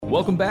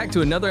Welcome back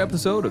to another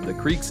episode of the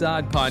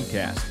Creekside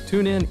Podcast.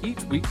 Tune in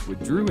each week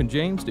with Drew and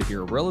James to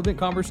hear a relevant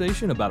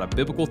conversation about a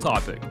biblical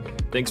topic.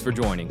 Thanks for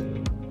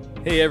joining.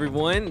 Hey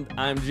everyone,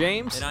 I'm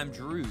James. And I'm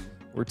Drew.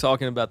 We're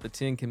talking about the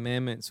Ten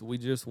Commandments. We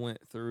just went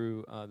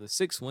through the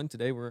sixth one.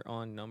 Today we're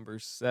on number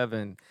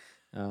 7.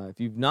 If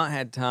you've not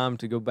had time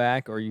to go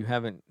back, or you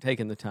haven't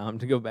taken the time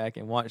to go back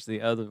and watch the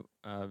other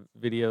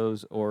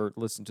videos or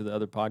listen to the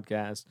other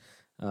podcasts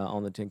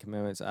on the Ten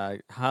Commandments,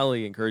 I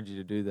highly encourage you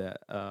to do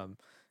that.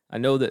 I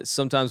know that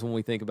sometimes when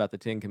we think about the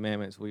Ten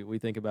Commandments, we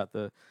think about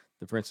the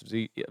Prince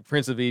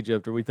of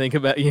Egypt, or we think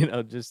about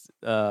just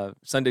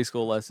Sunday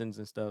school lessons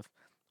and stuff.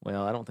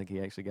 Well, I don't think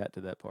he actually got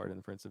to that part in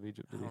the Prince of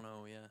Egypt. Did he? I don't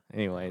know. Yeah.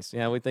 Anyways,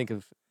 we think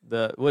of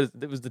it was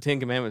the Ten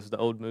Commandments, the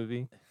old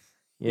movie.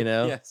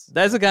 Yes.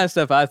 That's the kind of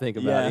stuff I think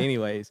about. Yeah.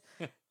 Anyways,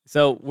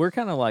 so we're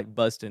kind of like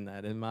busting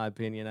that, in my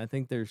opinion. I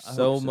think there's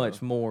so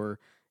much more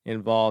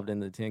involved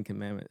in the Ten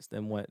Commandments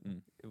than what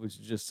it was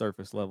just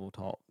surface level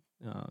taught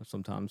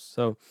sometimes.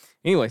 So,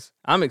 anyways,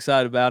 I'm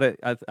excited about it.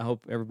 I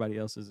hope everybody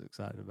else is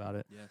excited about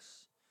it.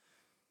 Yes.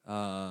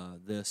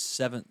 The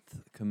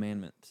seventh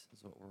commandment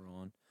is what we're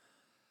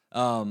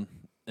on.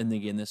 And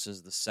again, this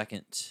is the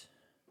second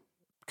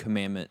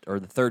commandment, or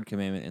the third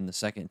commandment in the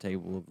second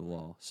table of the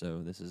law.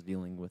 So this is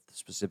dealing with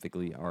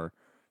specifically our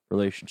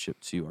relationship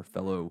to our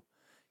fellow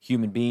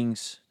human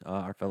beings,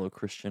 our fellow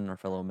Christian, our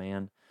fellow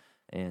man.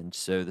 And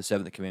so the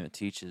seventh commandment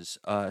teaches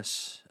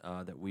us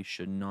that we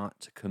should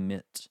not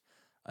commit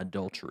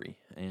adultery,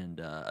 and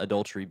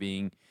adultery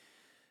being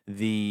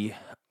the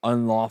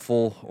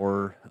unlawful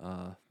or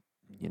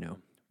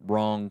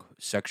wrong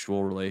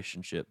sexual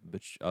relationship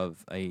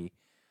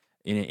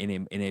in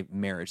a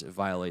marriage that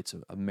violates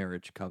a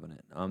marriage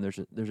covenant.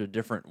 There's a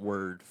different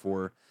word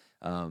for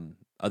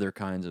other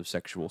kinds of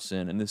sexual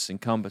sin, and this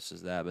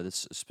encompasses that, but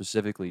it's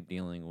specifically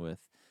dealing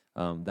with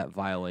that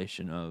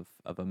violation of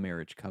a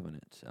marriage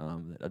covenant.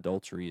 That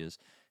adultery is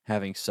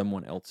having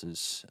someone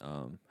else's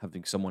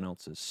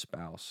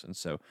spouse, and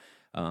so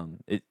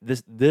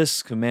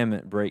this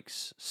commandment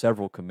breaks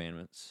several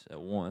commandments at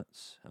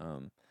once.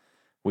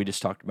 We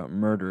just talked about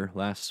murder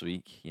last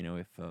week.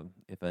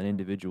 If an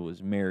individual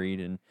is married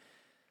and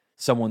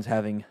someone's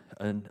having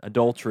an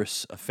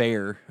adulterous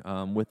affair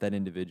with that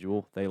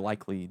individual, they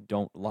likely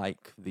don't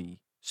like the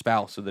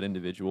spouse of that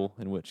individual,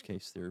 in which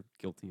case they're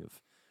guilty of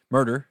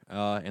murder,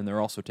 and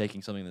they're also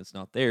taking something that's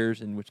not theirs,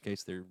 in which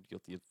case they're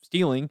guilty of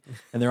stealing,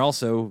 and they're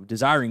also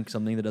desiring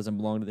something that doesn't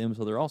belong to them,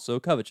 so they're also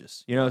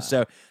covetous. Wow.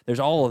 So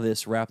there's all of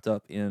this wrapped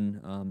up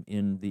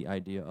in the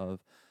idea of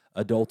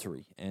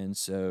adultery, and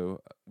so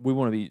we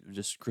want to be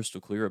just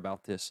crystal clear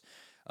about this.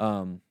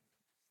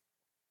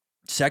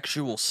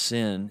 Sexual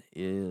sin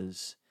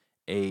is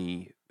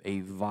a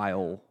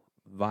vile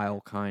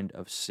kind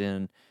of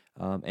sin.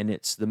 And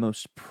it's the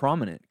most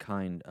prominent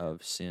kind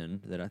of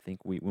sin that I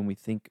think when we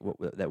think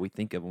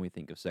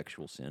of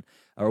sexual sin,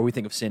 or we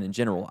think of sin in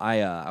general.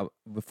 I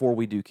before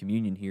we do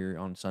communion here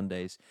on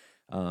Sundays,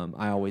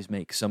 I always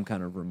make some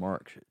kind of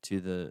remark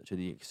to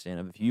the extent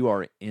of, if you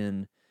are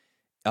in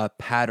a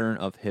pattern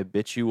of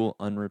habitual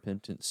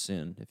unrepentant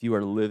sin, if you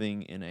are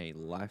living in a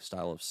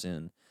lifestyle of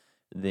sin,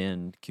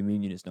 then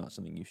communion is not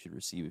something you should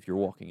receive if you're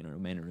walking in a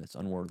manner that's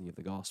unworthy of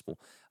the gospel.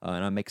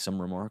 And I make some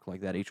remark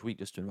like that each week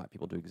just to invite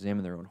people to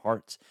examine their own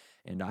hearts.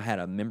 And I had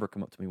a member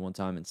come up to me one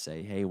time and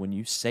say, "Hey, when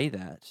you say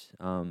that,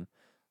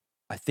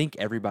 I think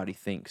everybody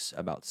thinks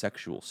about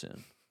sexual sin."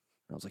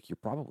 And I was like, "You're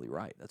probably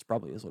right. That's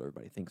probably is what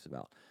everybody thinks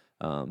about."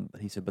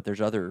 He said, "But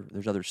there's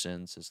other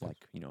sins, as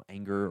like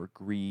anger or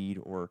greed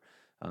or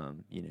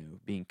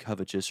being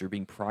covetous or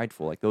being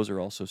prideful. Like those are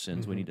also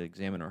sins we need to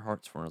examine our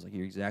hearts for." And I was like,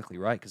 "You're exactly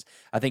right," because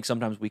I think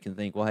sometimes we can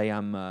think, well, hey,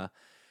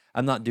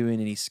 I'm not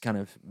doing any kind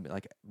of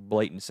like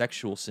blatant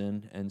sexual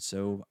sin, and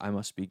so I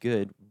must be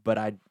good. But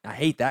I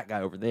hate that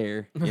guy over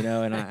there,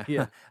 and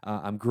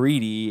I'm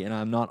greedy and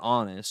I'm not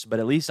honest.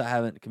 But at least I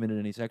haven't committed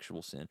any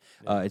sexual sin.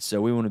 And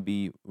so we want to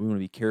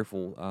be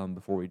careful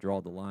before we draw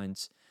the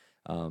lines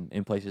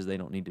in places they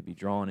don't need to be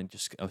drawn, and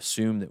just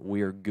assume that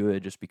we are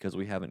good just because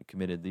we haven't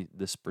committed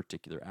this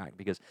particular act.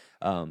 Because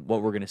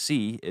what we're going to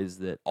see is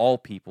that all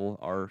people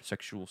are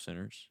sexual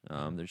sinners.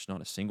 There's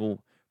not a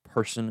single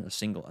person, a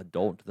single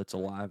adult that's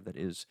alive that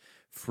is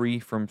free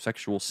from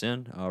sexual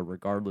sin,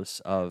 regardless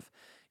of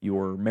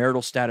your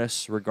marital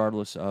status,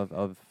 regardless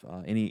of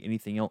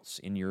anything else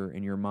in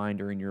your mind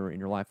or in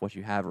your life, what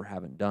you have or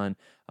haven't done.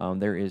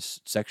 There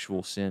is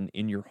sexual sin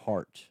in your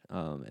heart,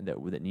 and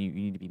that you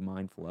need to be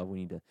mindful of.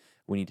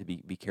 We need to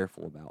be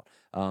careful about.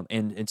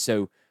 And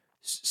so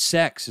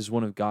sex is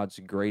one of God's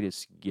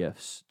greatest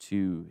gifts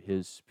to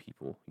His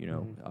people.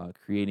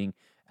 Creating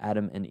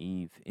Adam and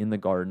Eve in the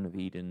Garden of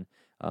Eden,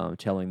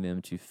 telling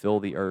them to fill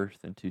the earth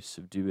and to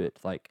subdue it.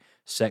 Like,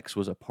 sex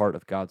was a part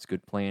of God's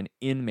good plan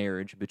in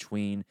marriage,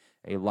 between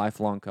a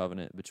lifelong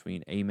covenant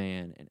between a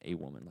man and a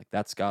woman. Like,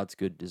 that's God's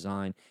good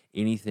design.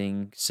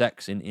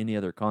 Sex in any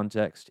other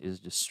context is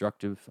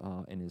destructive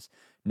and is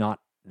not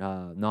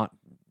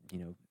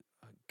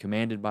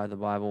commanded by the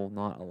Bible,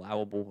 not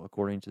allowable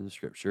according to the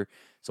Scripture.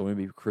 So we want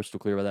to be crystal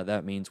clear about that.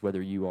 That means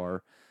whether you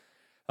are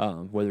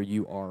whether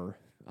you are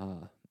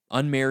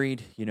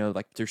unmarried,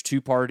 like there's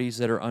two parties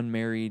that are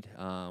unmarried,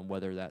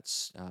 whether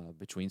that's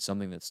between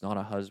something that's not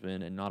a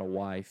husband and not a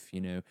wife,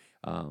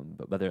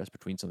 but whether that's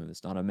between something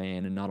that's not a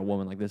man and not a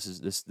woman. Like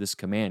this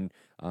command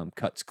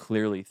cuts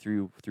clearly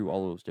through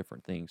all those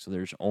different things. So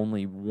there's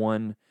only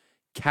one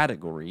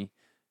category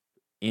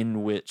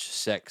in which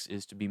sex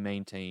is to be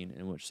maintained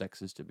and which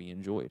sex is to be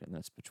enjoyed, and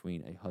that's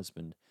between a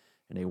husband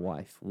and a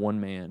wife, one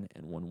man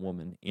and one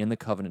woman in the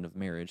covenant of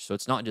marriage. So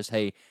it's not just,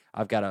 hey,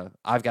 I've got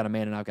a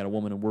man and I've got a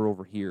woman and we're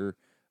over here,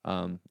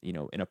 in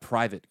a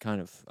private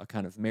kind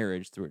of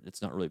marriage.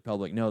 It's not really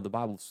public. No, the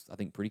Bible's, I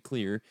think, pretty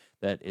clear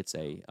that it's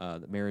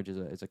that marriage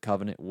is a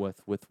covenant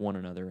with one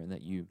another, and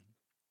that you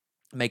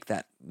make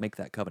that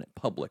covenant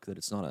public, that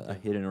it's not a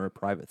hidden or a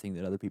private thing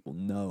that other people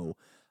know,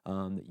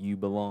 that you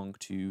belong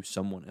to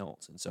someone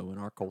else. And so in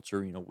our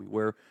culture, we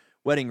wear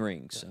wedding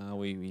rings.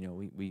 We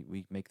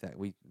make that,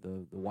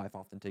 the wife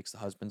often takes the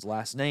husband's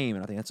last name,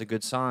 and I think that's a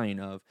good sign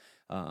of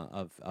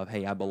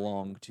hey, I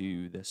belong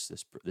to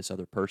this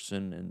other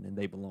person, and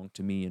they belong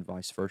to me, and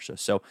vice versa.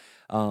 So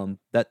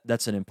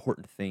that's an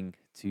important thing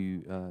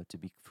to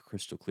be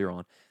crystal clear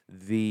on.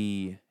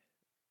 The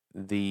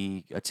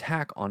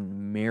attack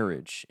on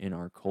marriage in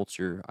our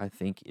culture, I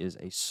think, is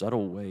a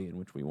subtle way in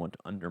which we want to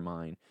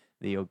undermine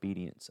the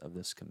obedience of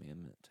this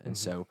commandment. And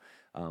so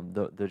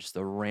just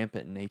the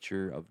rampant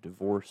nature of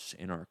divorce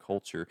in our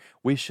culture,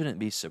 we shouldn't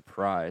be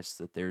surprised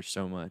that there's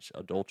so much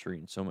adultery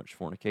and so much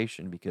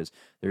fornication, because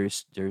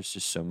there's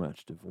just so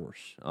much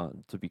divorce.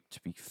 To be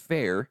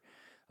fair,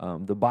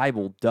 the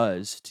Bible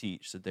does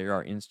teach that there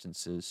are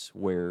instances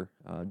where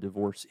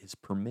divorce is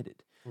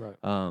permitted. Right.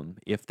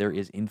 If there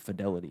is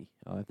infidelity,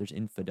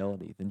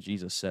 then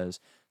Jesus says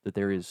that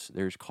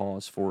there's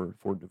cause for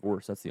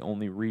divorce. That's the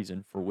only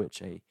reason for which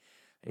a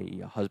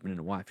husband and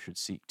a wife should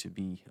seek to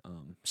be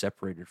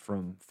separated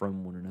from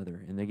one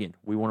another. And again,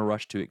 we want to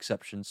rush to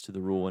exceptions to the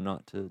rule and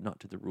not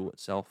to the rule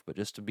itself. But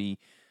just to be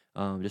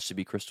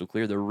crystal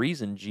clear, the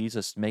reason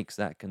Jesus makes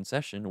that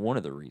concession, one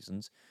of the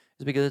reasons,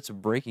 is because it's a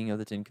breaking of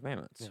the Ten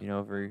Commandments.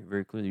 Yeah. Very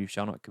very clearly, you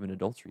shall not commit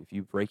adultery. If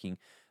you breaking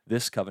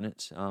this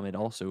covenant, it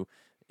also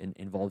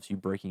involves you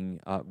breaking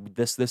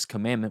this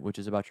commandment, which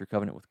is about your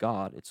covenant with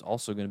God. It's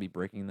also going to be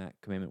breaking that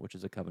commandment, which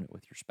is a covenant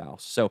with your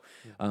spouse. So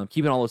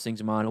keeping all those things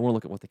in mind, I want to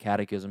look at what the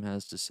Catechism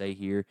has to say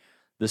here.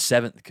 The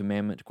seventh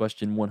commandment,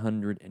 question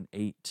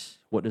 108.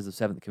 What does the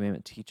seventh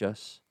commandment teach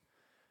us?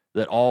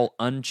 That all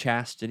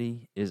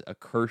unchastity is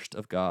accursed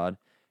of God,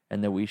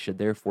 and that we should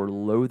therefore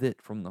loathe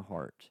it from the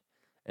heart,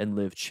 and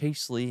live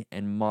chastely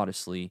and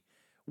modestly,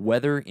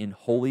 whether in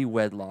holy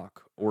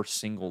wedlock or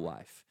single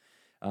life.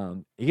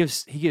 He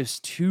gives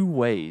two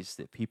ways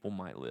that people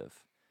might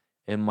live,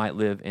 and might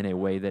live in a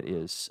way that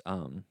is,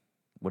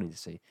 what did he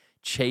say?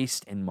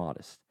 Chaste and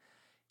modest,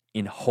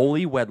 in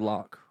holy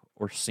wedlock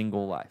or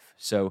single life.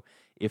 So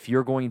if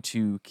you're going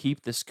to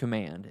keep this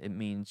command, it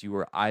means you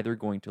are either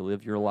going to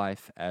live your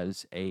life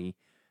as a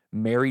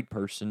married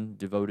person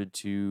devoted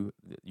to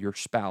your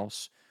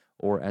spouse,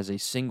 or as a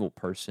single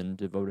person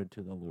devoted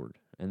to the Lord.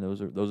 And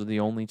those are the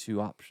only two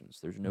options.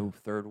 There's no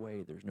third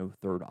way. There's no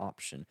third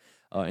option.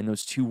 And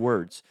those two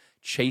words,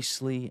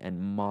 chastely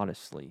and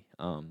modestly,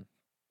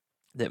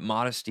 that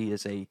modesty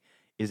is a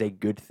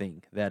good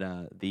thing. That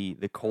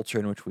the culture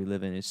in which we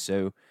live in is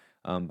so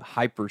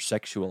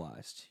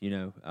hypersexualized.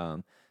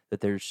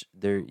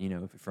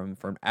 That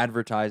from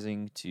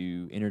advertising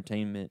to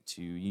entertainment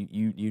to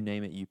you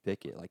name it, you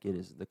pick it. Like, it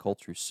is, the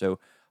culture is so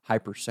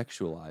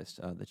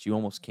hypersexualized that you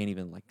almost can't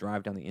even like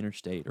drive down the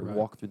interstate or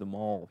walk through the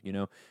mall,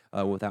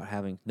 without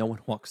having. No one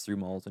walks through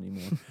malls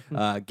anymore.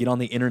 Get on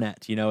the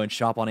internet, and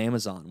shop on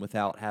Amazon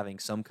without having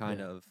some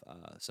kind of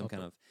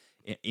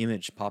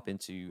image pop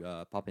into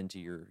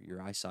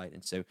your eyesight.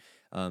 And so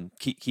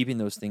keeping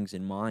those things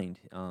in mind,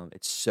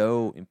 it's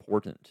so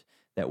important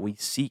that we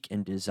seek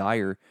and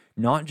desire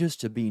not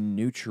just to be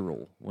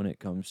neutral when it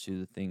comes to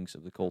the things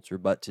of the culture,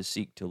 but to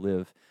seek to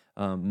live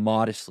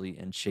modestly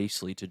and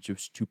chastely,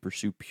 to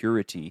pursue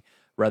purity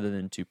rather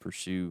than to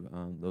pursue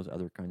those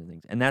other kinds of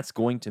things. And that's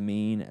going to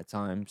mean at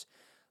times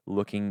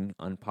looking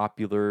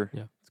unpopular.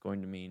 Yeah. It's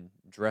going to mean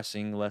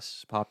dressing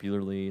less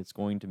popularly. It's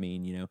going to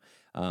mean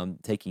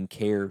taking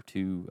care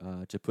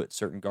to put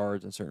certain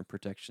guards and certain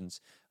protections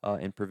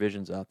and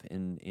provisions up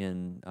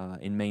in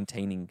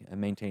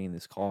maintaining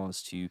this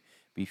cause to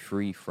be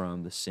free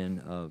from the sin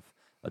of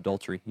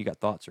adultery. You got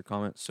thoughts or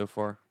comments so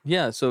far?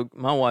 Yeah, so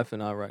my wife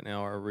and I right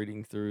now are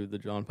reading through the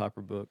John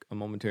Piper book, A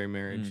Momentary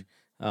Marriage,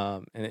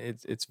 and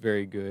it's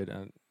very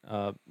good.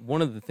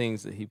 One of the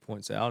things that he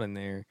points out in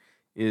there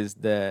is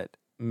that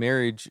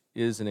marriage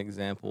is an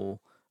example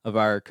of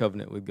our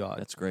covenant with God.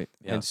 That's great.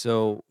 Yeah. And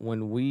so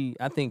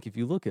I think if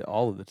you look at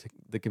all of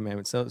the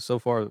commandments so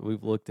far that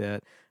we've looked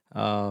at,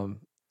 one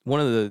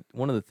of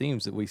the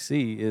themes that we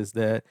see is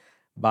that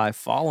by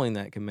following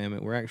that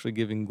commandment, we're actually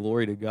giving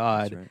glory to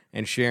God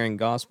and sharing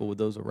gospel with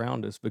those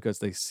around us, because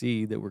they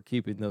see that we're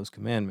keeping those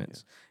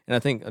commandments. And I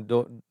think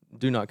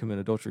do not commit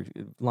adultery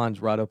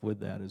lines right up with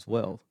that as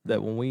well.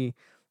 That when we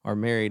are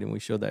married and we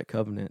show that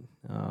covenant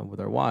with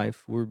our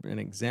wife, we're an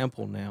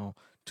example now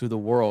to the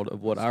world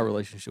of what our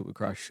relationship with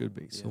Christ should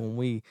be. So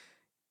Yeah.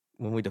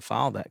 when we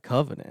defile that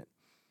covenant,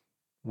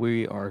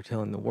 we are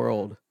telling the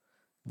world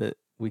that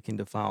we can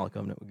defile a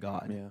covenant with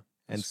God. Yeah.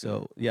 And That's good.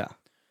 so, yeah,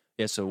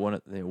 Yeah. So one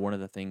of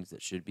the things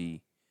that should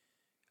be,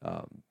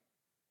 um,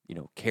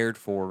 cared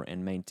for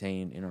and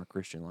maintained in our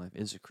Christian life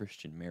is a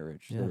Christian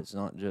marriage. That Yeah. it's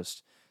not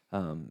just,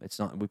 it's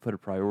not, we put a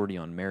priority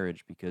on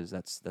marriage because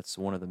that's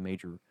one of the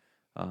major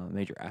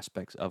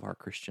aspects of our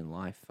Christian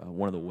life.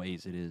 One of the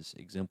ways it is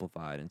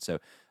exemplified. And so,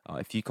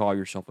 if you call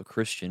yourself a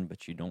Christian,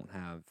 but you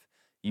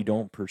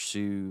don't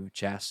pursue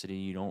chastity,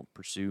 you don't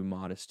pursue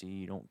modesty,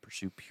 you don't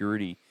pursue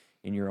purity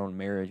in your own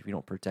marriage, if you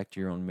don't protect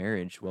your own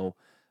marriage, well,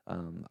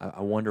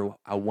 I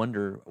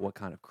wonder what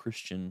kind of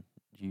Christian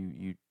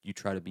you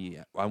try to be.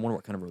 I wonder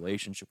what kind of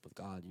relationship with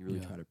God you really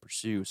Yeah. try to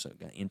pursue. So,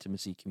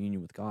 intimacy,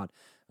 communion with God,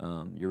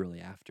 you're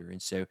really after.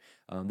 And so,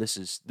 this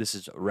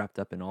is wrapped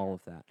up in all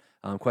of that.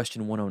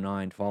 Question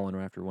 109, following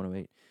right after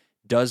 108.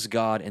 Does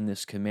God in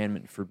this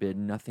commandment forbid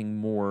nothing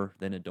more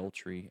than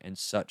adultery and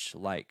such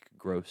like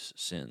gross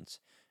sins?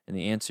 And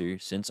the answer,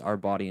 since our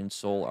body and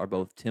soul are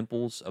both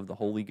temples of the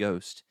Holy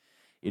Ghost,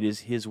 it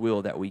is his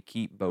will that we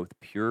keep both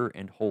pure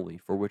and holy,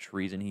 for which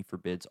reason he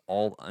forbids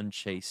all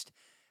unchaste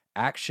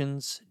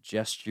actions,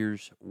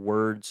 gestures,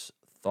 words,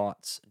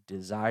 thoughts,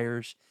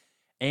 desires,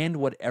 and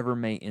whatever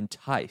may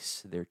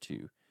entice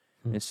thereto.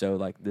 Hmm. And so,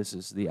 like, this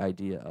is the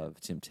idea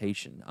of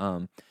temptation.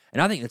 And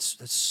I think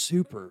that's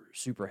super,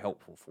 super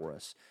helpful for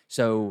us.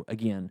 So,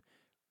 again,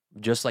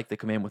 just like the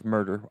command with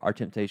murder, our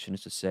temptation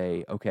is to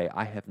say, okay,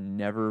 I have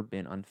never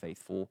been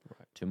unfaithful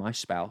to my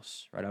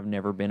spouse, right? I've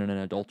never been in an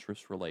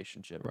adulterous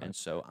relationship, Right. and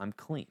so I'm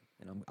clean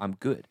and I'm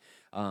good.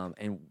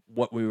 And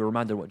what we were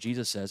reminded of what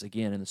Jesus says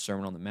again in the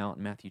Sermon on the Mount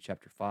in Matthew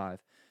chapter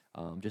 5.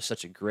 Just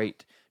such a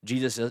great,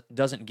 Jesus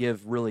doesn't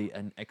give really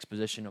an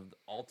exposition of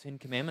all 10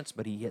 commandments,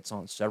 but he hits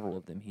on several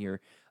of them here,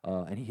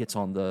 and he hits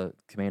on the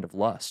command of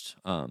lust.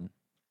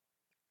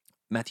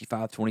 Matthew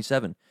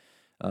 5:27.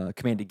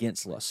 Command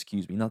against lust,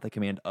 excuse me, not the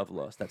command of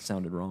lust. That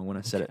sounded wrong when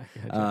I said Okay,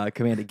 it. gotcha.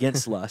 Command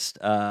against lust,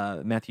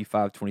 Matthew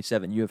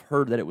 5:27. You have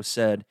heard that it was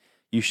said,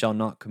 you shall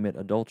not commit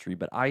adultery.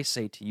 But I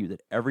say to you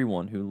that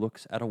everyone who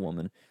looks at a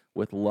woman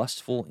with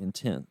lustful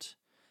intent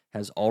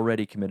has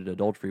already committed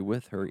adultery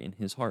with her in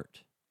his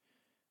heart.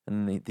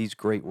 And these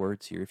great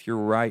words here. If your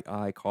right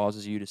eye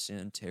causes you to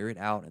sin, tear it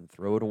out and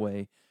throw it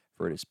away.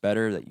 For it is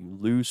better that you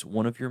lose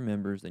one of your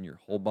members than your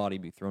whole body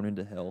be thrown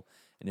into hell.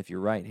 And if your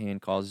right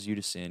hand causes you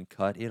to sin,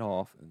 cut it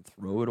off and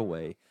throw it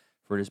away.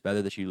 For it is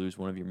better that you lose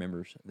one of your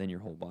members than your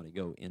whole body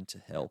go into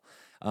hell.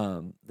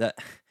 That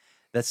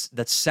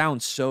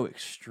sounds so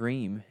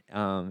extreme,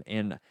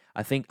 and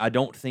I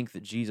don't think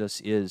that Jesus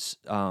is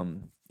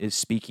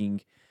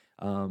speaking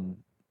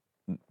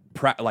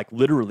like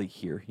literally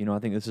here. I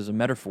think this is a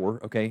metaphor.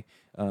 Okay,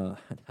 I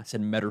said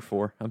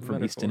metaphor. I'm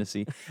from East Metaphor.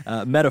 Tennessee.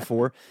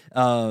 Metaphor.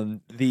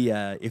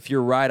 If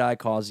your right eye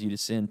causes you to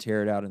sin,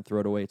 tear it out and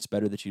throw it away. It's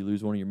better that you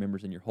lose one of your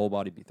members than your whole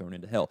body be thrown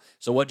into hell.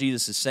 So what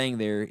Jesus is saying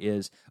there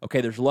is,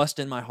 okay, there's lust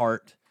in my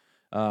heart.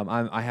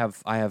 I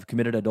have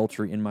committed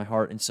adultery in my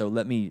heart, and so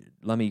let me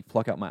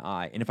pluck out my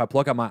eye. And if I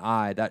pluck out my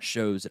eye, that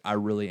shows that I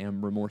really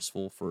am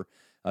remorseful for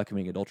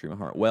committing adultery in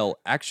my heart. Well,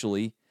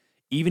 actually,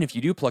 even if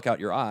you do pluck out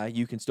your eye,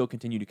 you can still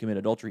continue to commit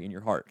adultery in your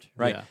heart,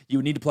 right? Yeah. You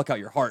would need to pluck out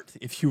your heart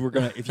if you were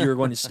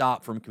going to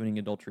stop from committing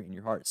adultery in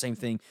your heart. Same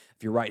thing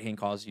if your right hand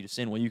causes you to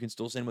sin. Well, you can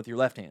still sin with your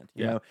left hand.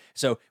 You Yeah. know.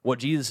 So what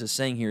Jesus is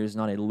saying here is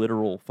not a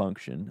literal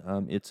function.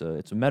 It's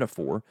a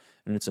metaphor,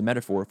 and it's a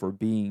metaphor for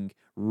being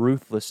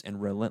ruthless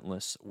and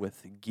relentless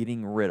with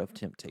getting rid of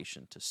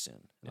temptation to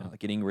sin, Yeah.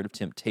 getting rid of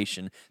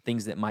temptation,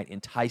 things that might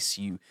entice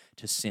you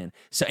to sin.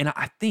 So, and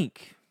I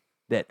think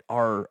that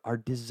our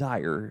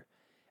desire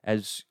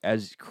as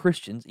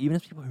Christians, even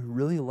as people who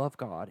really love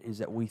God, is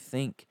that we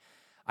think,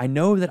 I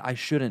know that I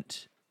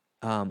shouldn't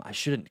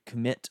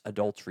commit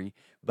adultery,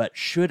 but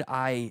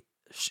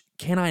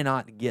can I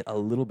not get a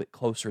little bit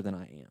closer than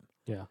I am?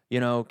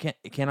 Yeah.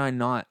 Can I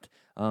not?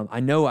 I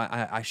know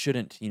I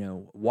shouldn't,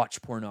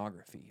 watch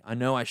pornography. I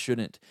know I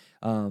shouldn't,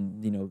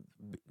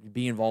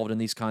 be involved in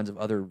these kinds of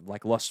other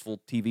like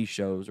lustful TV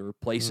shows or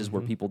places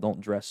where Mhm. people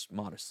don't dress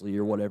modestly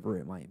or whatever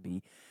it might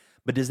be.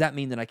 But does that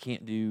mean that I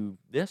can't do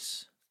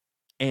this?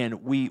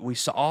 And we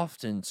so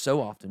often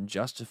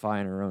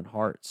justify in our own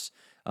hearts,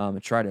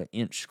 and try to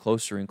inch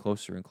closer and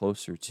closer and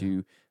closer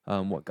to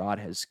what God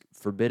has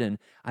forbidden.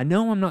 I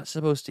know I'm not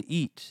supposed to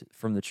eat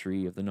from the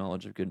tree of the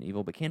knowledge of good and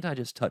evil, but can't I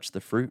just touch the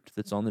fruit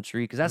that's on the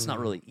tree? Because that's not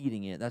Mhm. really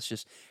eating it. That's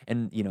just,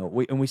 and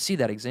we see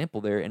that example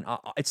there, and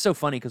it's so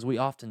funny because we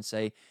often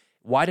say,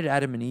 why did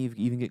Adam and Eve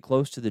even get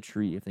close to the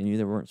tree if they knew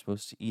they weren't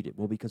supposed to eat it?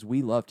 Well, because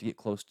we love to get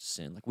close to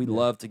sin. Like we Yeah.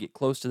 love to get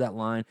close to that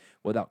line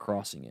without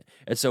crossing it.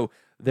 And so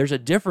there's a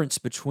difference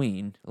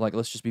between, like,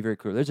 let's just be very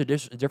clear. There's a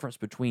difference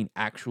between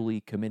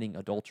actually committing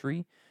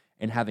adultery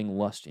and having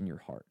lust in your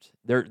heart.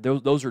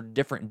 Those are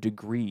different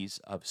degrees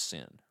of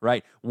sin,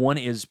 right? One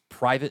is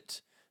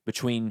private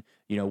between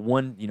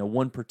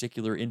one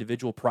particular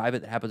individual,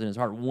 private, that happens in his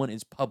heart. One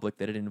is public,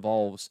 that it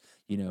involves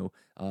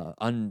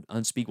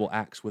unspeakable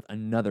acts with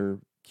another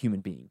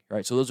human being,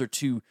 right? So those are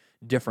two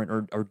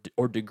different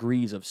or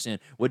degrees of sin.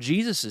 What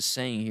Jesus is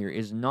saying here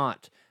is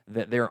not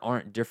that there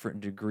aren't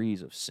different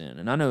degrees of sin.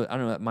 And I know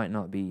that might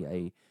not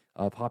be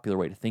a popular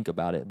way to think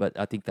about it, but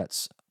I think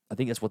that's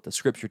what the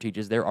scripture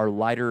teaches. There are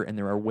lighter and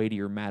there are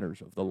weightier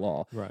matters of the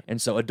law. Right.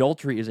 And so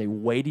adultery is a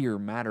weightier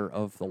matter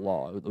of the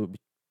law. It would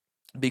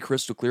be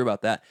crystal clear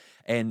about that.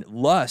 And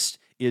lust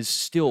is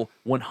still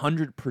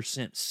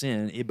 100%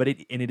 sin,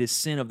 it is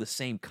sin of the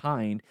same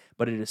kind,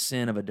 but it is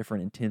sin of a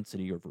different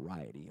intensity or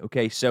variety.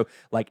 Okay, so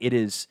like it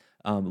is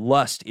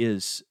lust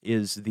is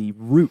the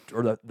root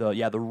or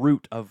the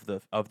root of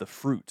the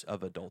fruit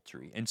of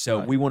adultery, and so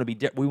Right. we want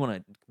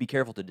to be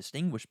careful to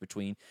distinguish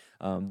between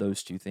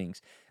those two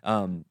things.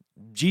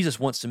 Jesus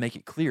wants to make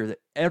it clear that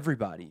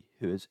everybody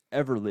who has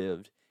ever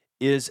lived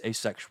is a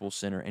sexual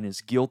sinner and is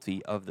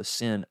guilty of the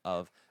sin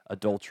of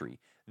adultery.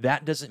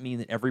 That doesn't mean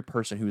that every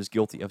person who is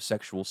guilty of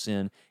sexual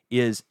sin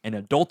is an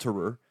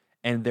adulterer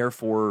and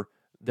therefore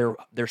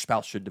their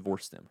spouse should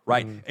divorce them,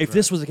 right? If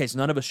this was the case,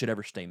 none of us should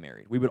ever stay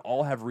married. We would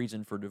all have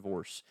reason for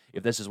divorce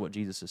if this is what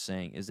Jesus is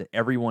saying, is that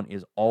everyone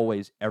is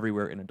always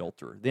everywhere an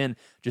adulterer. Then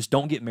just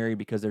don't get married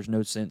because there's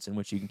no sense in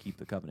which you can keep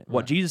the covenant.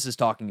 What Jesus is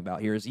talking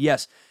about here is,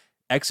 yes,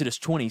 Exodus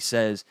 20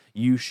 says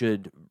you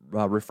should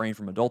refrain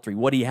from adultery.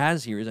 What he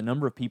has here is a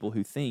number of people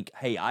who think,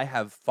 hey, I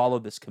have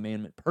followed this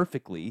commandment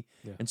perfectly,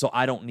 and so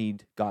I don't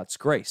need God's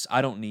grace.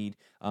 I don't need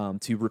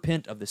to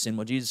repent of the sin.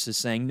 What Jesus is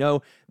saying,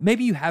 no,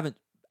 maybe you haven't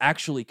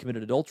actually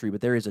committed adultery,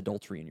 but there is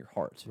adultery in your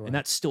heart, and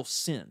that's still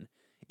sin,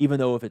 even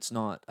though if it's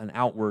not an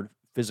outward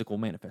physical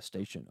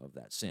manifestation of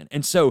that sin.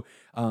 And so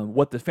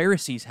what the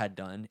Pharisees had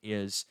done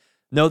is,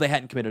 no, they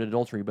hadn't committed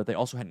adultery, but they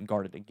also hadn't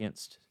guarded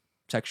against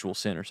sexual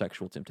sin or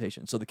sexual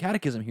temptation. So the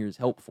catechism here is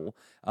helpful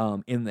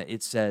in that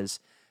it says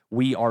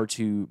we are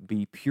to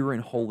be pure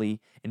and holy,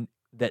 and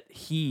that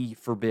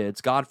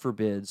God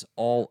forbids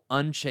all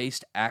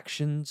unchaste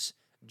actions,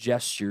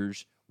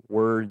 gestures,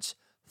 words,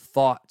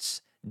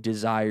 thoughts,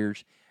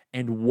 desires,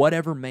 and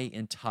whatever may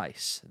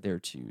entice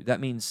thereto. That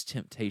means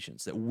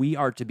temptations, that we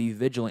are to be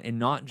vigilant and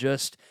not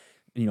just,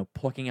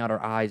 plucking out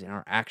our eyes and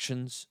our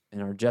actions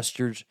and our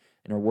gestures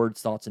and our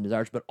words, thoughts, and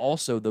desires, but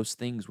also those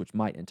things which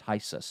might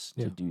entice us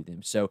to do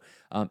them. So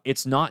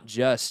it's not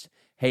just,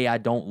 hey, I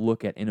don't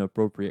look at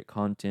inappropriate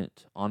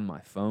content on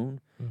my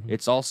phone.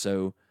 It's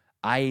also,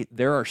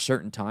 there are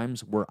certain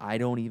times where I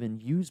don't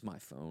even use my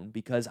phone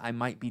because I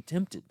might be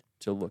tempted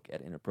to look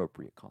at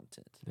inappropriate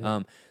content.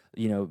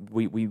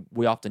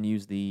 We often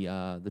use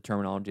the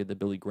terminology of the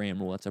Billy Graham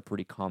rule. That's a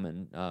pretty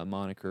common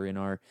moniker in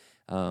our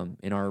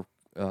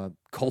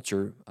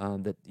culture,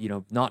 that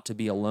not to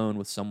be alone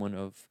with someone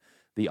of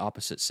the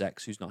opposite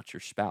sex who's not your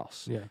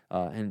spouse.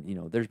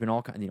 And there's been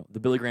all kinds. The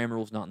Billy Graham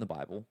rule is not in the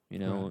Bible.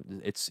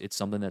 It's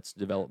something that's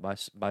developed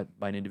by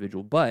an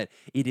individual, but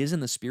it is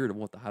in the spirit of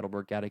what the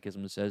Heidelberg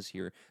Catechism says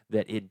here,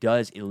 that it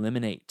does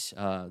eliminate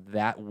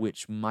that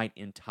which might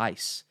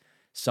entice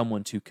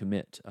someone to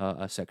commit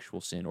a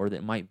sexual sin, or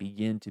that might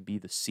begin to be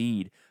the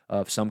seed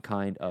of some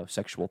kind of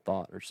sexual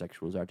thought or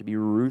sexual desire, to be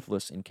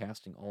ruthless in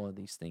casting all of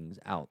these things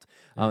out.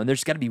 And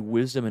there's got to be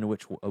wisdom in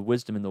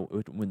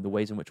the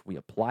ways in which we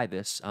apply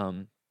this.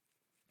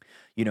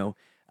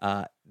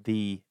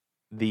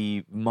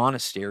 The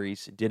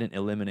monasteries didn't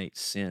eliminate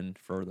sin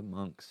for the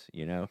monks.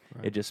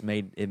 It just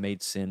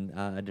made sin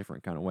a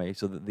different kind of way.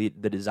 So the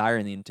desire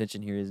and the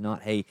intention here is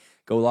not, hey,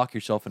 go lock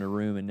yourself in a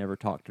room and never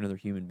talk to another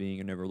human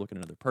being or never look at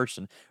another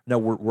person. No,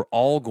 we're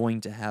all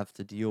going to have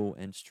to deal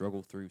and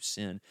struggle through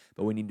sin,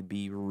 but we need to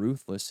be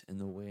ruthless in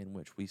the way in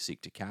which we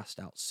seek to cast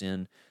out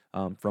sin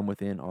from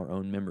within our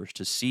own members,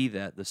 to see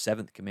that the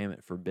seventh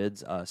commandment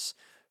forbids us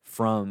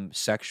from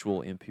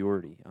sexual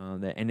impurity,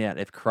 and that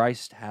if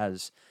Christ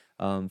has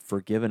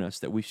forgiven us,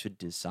 that we should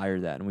desire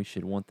that and we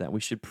should want that. We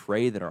should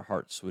pray that our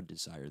hearts would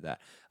desire that.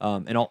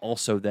 And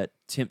also that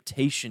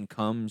temptation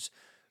comes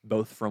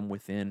both from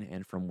within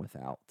and from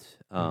without.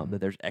 That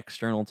there's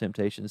external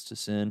temptations to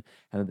sin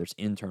and that there's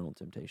internal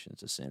temptations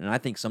to sin. And I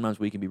think sometimes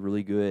we can be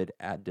really good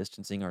at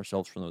distancing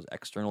ourselves from those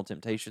external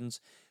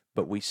temptations,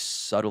 but we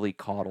subtly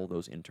coddle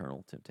those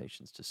internal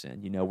temptations to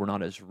sin. We're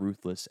not as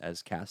ruthless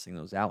as casting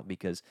those out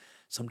because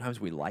sometimes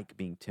we like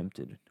being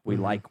tempted. We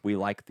like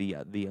the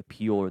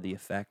appeal or the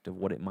effect of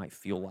what it might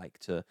feel like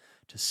to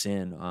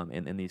sin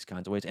in these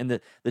kinds of ways. And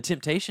the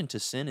temptation to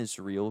sin is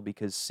real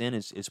because sin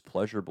is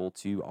pleasurable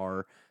to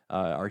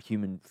our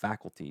human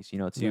faculties.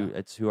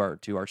 It's to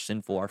our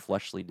sinful, our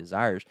fleshly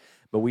desires.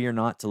 But we are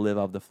not to live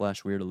of the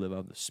flesh. We are to live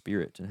of the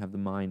Spirit and have the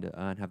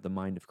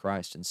mind of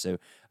Christ. And so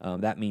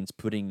that means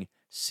putting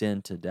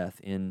sin to death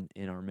in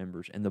our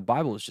members. And the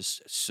Bible is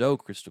just so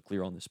crystal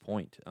clear on this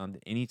point.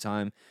 Any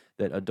time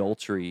that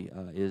adultery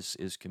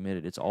is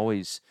committed, it's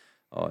always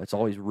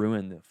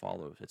ruin that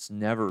follows. It's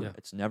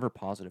never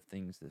positive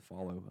things that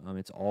follow.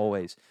 It's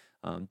always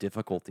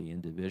difficulty and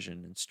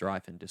division and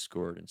strife and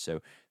discord. And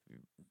so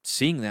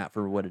seeing that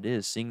for what it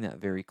is, seeing that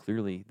very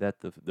clearly, that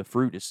the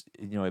fruit is,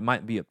 it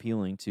might be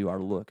appealing to our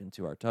look and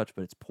to our touch,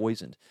 but it's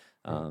poisoned.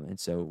 And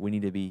so we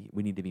need to be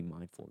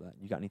mindful of that.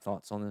 You got any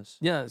thoughts on this?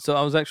 Yeah, so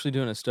I was actually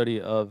doing a study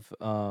of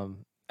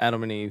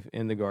Adam and Eve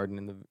in the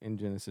garden in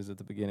Genesis at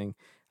the beginning.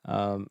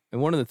 And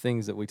one of the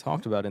things that we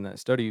talked about in that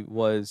study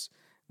was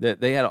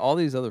that they had all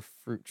these other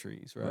fruit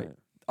trees, right? Right.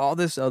 All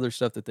this other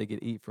stuff that they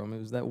could eat from. It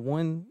was that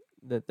one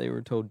that they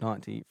were told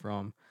not to eat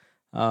from.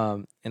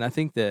 And I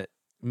think that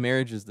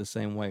marriage is the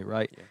same way,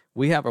 right? Yeah.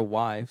 We have our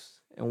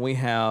wives, and we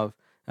have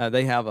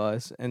they have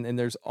us, and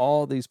there's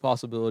all these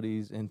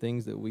possibilities and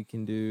things that we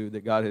can do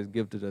that God has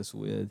gifted us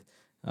with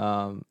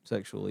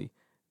sexually,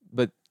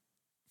 but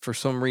for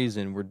some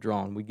reason we're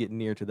drawn. We get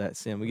near to that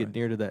sin. We get Right.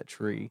 near to that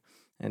tree,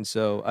 and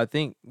so I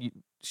think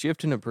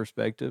shifting a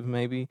perspective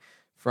maybe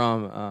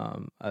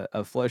from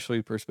a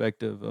fleshly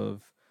perspective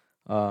of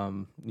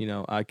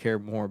I care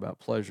more about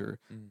pleasure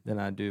Mm. than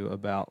I do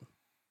about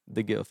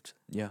the gift.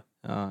 Yeah.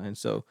 And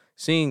so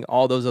seeing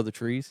all those other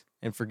trees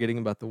and forgetting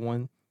about the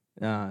one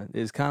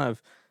is kind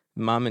of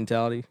my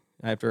mentality.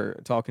 After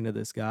talking to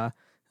this guy,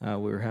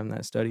 we were having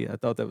that study. I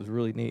thought that was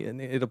really neat,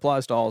 and it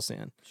applies to all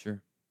sin.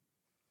 Sure.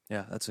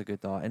 Yeah, that's a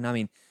good thought. And I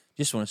mean,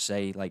 just want to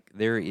say, like,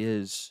 there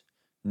is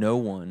no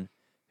one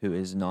who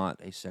is not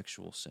a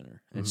sexual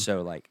sinner. And Mhm.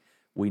 so, like,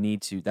 we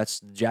need to, that's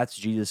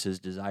Jesus'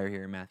 desire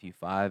here in Matthew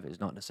 5 is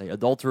not to say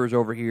adulterers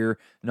over here,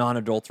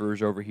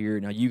 non-adulterers over here.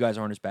 Now, you guys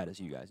aren't as bad as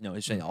you guys. No,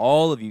 it's saying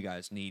all of you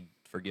guys need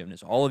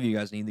forgiveness. All of you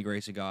guys need the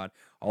grace of God.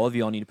 All of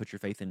you all need to put your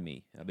faith in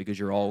me because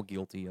you're all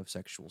guilty of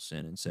sexual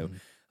sin. And so,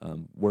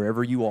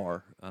 wherever you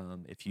are,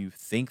 if you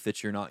think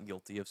that you're not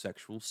guilty of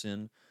sexual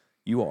sin,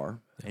 you are.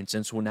 And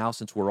since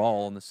we're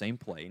all on the same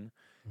plane,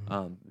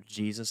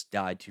 Jesus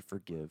died to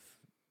forgive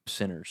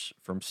sinners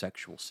from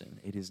sexual sin.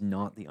 It is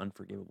not the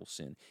unforgivable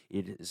sin.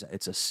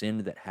 It's a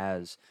sin that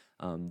has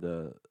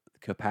the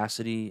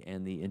capacity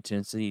and the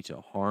intensity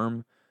to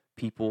harm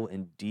people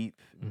in deep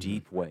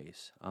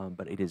ways.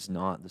 But it is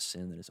not the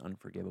sin that is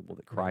unforgivable,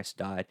 that Christ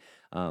died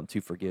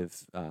to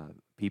forgive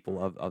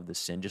people of the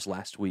sin. Just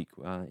last week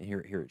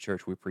here at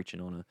church, we were preaching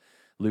on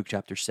Luke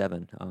chapter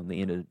 7,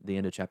 the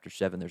end of chapter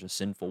 7, there's a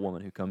sinful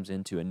woman who comes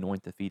in to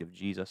anoint the feet of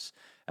Jesus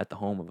at the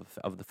home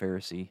of the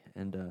Pharisee,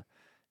 and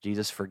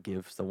Jesus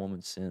forgives the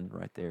woman's sin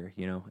right there,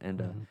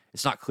 and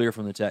it's not clear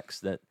from the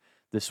text that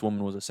this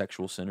woman was a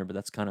sexual sinner, but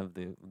that's kind of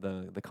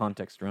the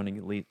context surrounding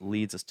it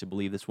leads us to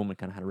believe this woman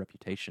kind of had a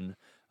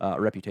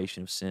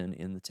reputation of sin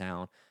in the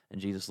town, and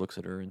Jesus looks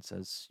at her and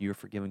says, "You are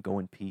forgiven. Go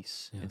in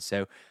peace." Yeah. And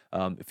so,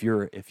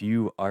 if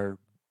you are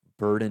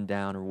burdened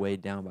down or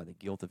weighed down by the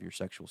guilt of your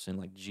sexual sin,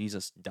 like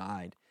Jesus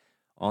died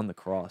on the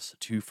cross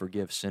to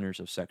forgive sinners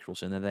of sexual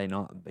sin, that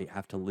they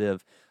have to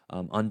live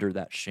under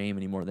that shame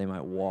anymore. They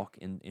might walk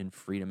in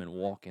freedom and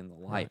walk in the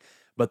light. Right.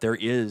 But there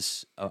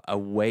is a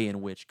way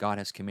in which God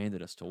has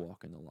commanded us to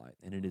walk in the light,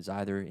 and it is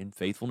either in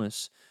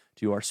faithfulness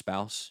to our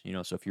spouse.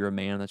 So if you're a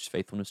man, that's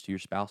faithfulness to your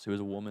spouse who is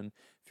a woman.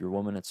 If you're a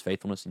woman, that's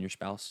faithfulness in your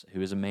spouse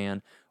who is a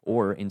man,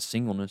 or in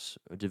singleness,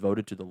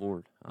 devoted to the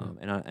Lord.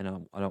 And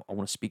I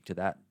want to speak to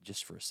that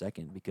just for a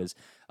second, because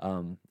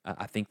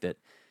I think that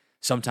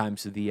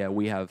sometimes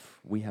we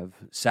have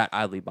sat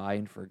idly by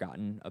and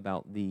forgotten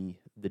about the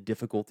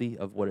difficulty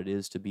of what it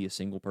is to be a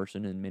single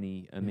person in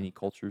many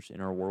cultures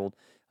in our world.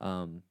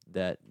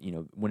 That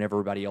when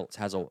everybody else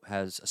has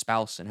a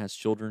spouse and has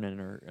children and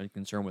are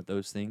concerned with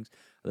those things,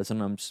 that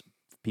sometimes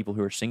people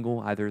who are single,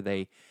 either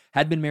they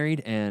had been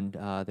married and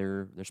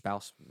their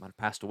spouse might have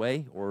passed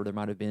away, or there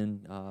might have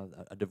been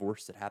a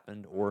divorce that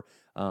happened, or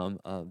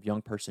a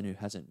young person who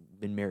hasn't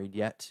been married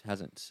yet,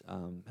 hasn't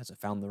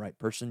found the right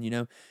person,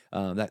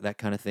 that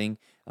kind of thing.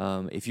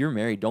 If you're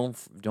married,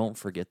 don't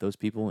forget those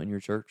people in your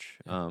church.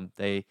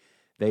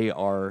 They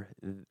are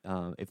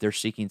if they're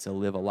seeking to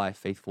live a life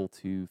faithful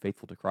to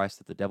Christ,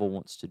 that the devil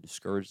wants to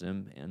discourage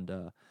them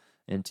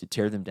and to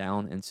tear them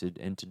down and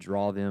to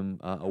draw them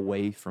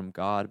away from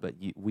God. But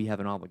we have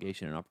an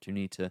obligation and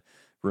opportunity to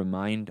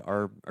remind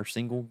our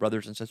single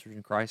brothers and sisters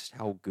in Christ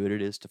how good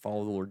it is to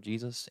follow the Lord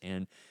Jesus.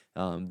 And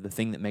the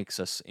thing that makes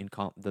us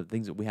the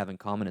things that we have in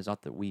common is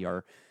not that we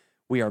are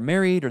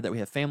married or that we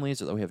have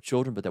families or that we have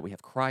children, but that we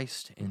have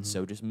Christ. And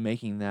so just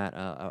making that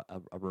a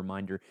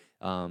reminder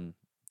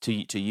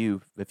to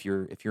you, if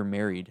you're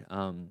married,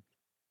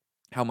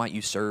 how might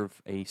you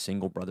serve a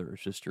single brother or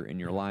sister in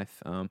your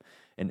life,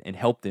 and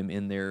help them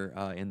in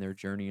their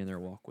journey, in their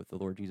walk with the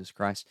Lord Jesus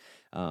Christ?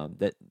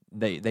 That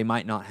they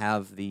might not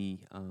have the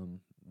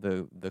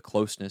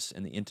closeness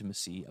and the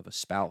intimacy of a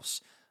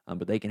spouse,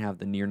 but they can have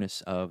the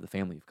nearness of the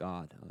family of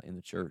God in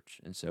the church.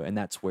 And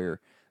that's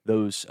where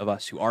those of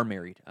us who are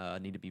married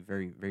need to be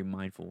very, very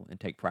mindful and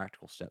take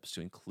practical steps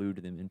to include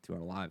them into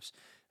our lives.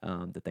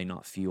 That they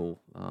not feel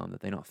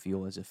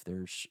as if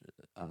there's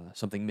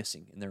something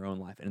missing in their own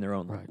life and in their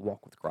own Right.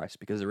 walk with Christ,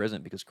 because there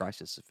isn't, because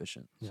Christ is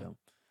sufficient. Yeah. So,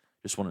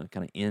 just want to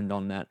kind of end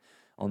on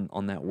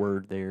that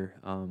word there.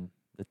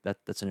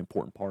 That's an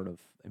important part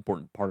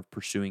of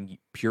pursuing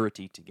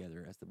purity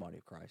together as the body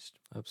of Christ.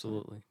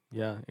 Absolutely.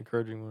 Yeah,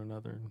 encouraging one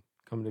another and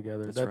coming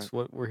together. That's That's right.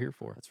 what we're here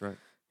for. That's right.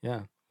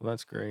 Yeah. Well,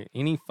 that's great.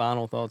 Any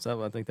final thoughts?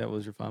 I think that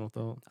was your final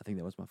thought. I think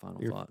that was my final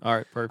thought. All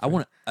right, perfect. I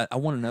want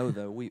to know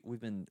though. We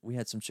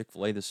had some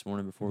Chick-fil-A this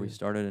morning before we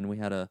started, and we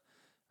had a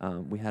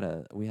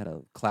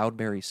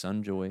cloudberry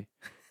Sunjoy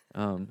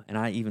And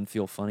I even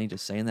feel funny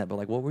just saying that. But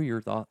like, what were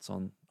your thoughts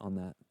on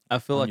that? I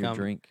feel on like your I'm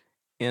drink?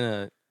 in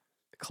a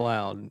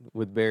cloud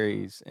with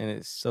berries, and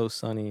it's so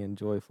sunny and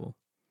joyful,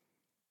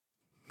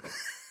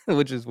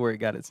 which is where it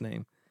got its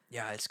name.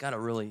 Yeah, it's got a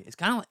really. It's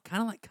kind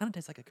of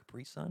tastes like a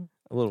Capri Sun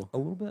A little, a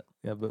little bit.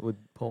 yeah, but with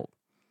pulp.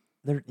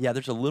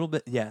 There's a little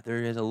bit. Yeah,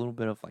 there is a little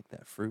bit of like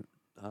that fruit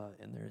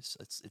in there.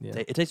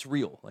 It tastes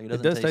real. Like it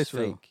doesn't does taste taste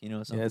real. fake. You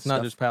know, Yeah, it's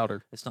not just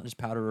powder. It's not just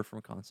powder or from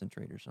a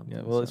concentrate or something.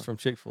 Yeah, well, it's so from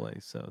Chick-fil-A,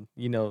 so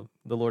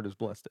the Lord has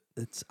blessed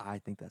it. I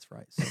think that's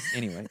right. So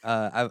anyway,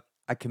 I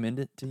commend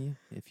it to you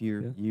if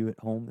you're you at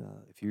home.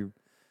 If you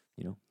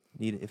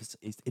need it. If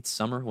it's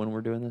summer when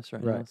we're doing this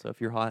right now. Right. So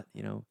if you're hot,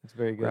 It's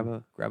very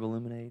good. grab a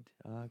lemonade.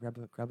 Grab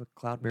a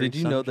cloudberry. Did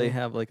you know they drink.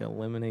 have like a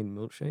lemonade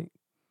milkshake?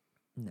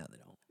 No, they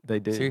don't. They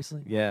do.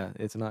 Seriously? Yeah,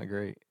 it's not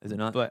great. Is it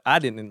not? But I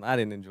didn't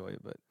enjoy it.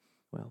 But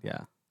Well,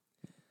 yeah,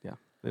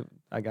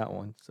 I got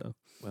one. So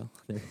well,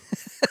 there,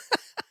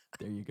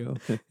 there you go.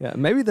 yeah,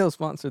 maybe they'll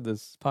sponsor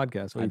this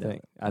podcast. What do you doubt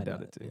think? it. I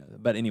doubt it too. Yeah.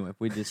 But anyway,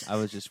 I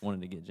was just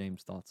wanting to get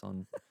James' thoughts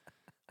on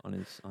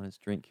his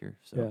drink here.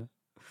 So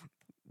Yeah,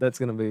 that's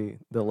gonna be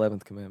the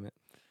 11th commandment.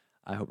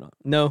 I hope not.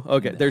 No,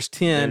 okay. No. There's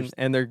 10, There's-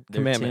 and they're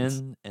There are commandments,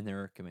 10 and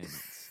there are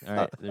commandments. All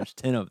right, there's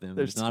 10 of them.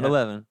 There's There's not 10.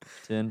 11.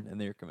 10 and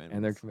they're commandments.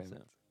 and they're So-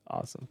 commandments.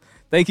 Awesome.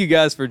 Thank you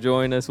guys for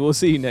joining us. We'll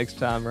see you next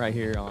time right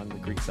here on the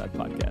Creekside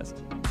Podcast.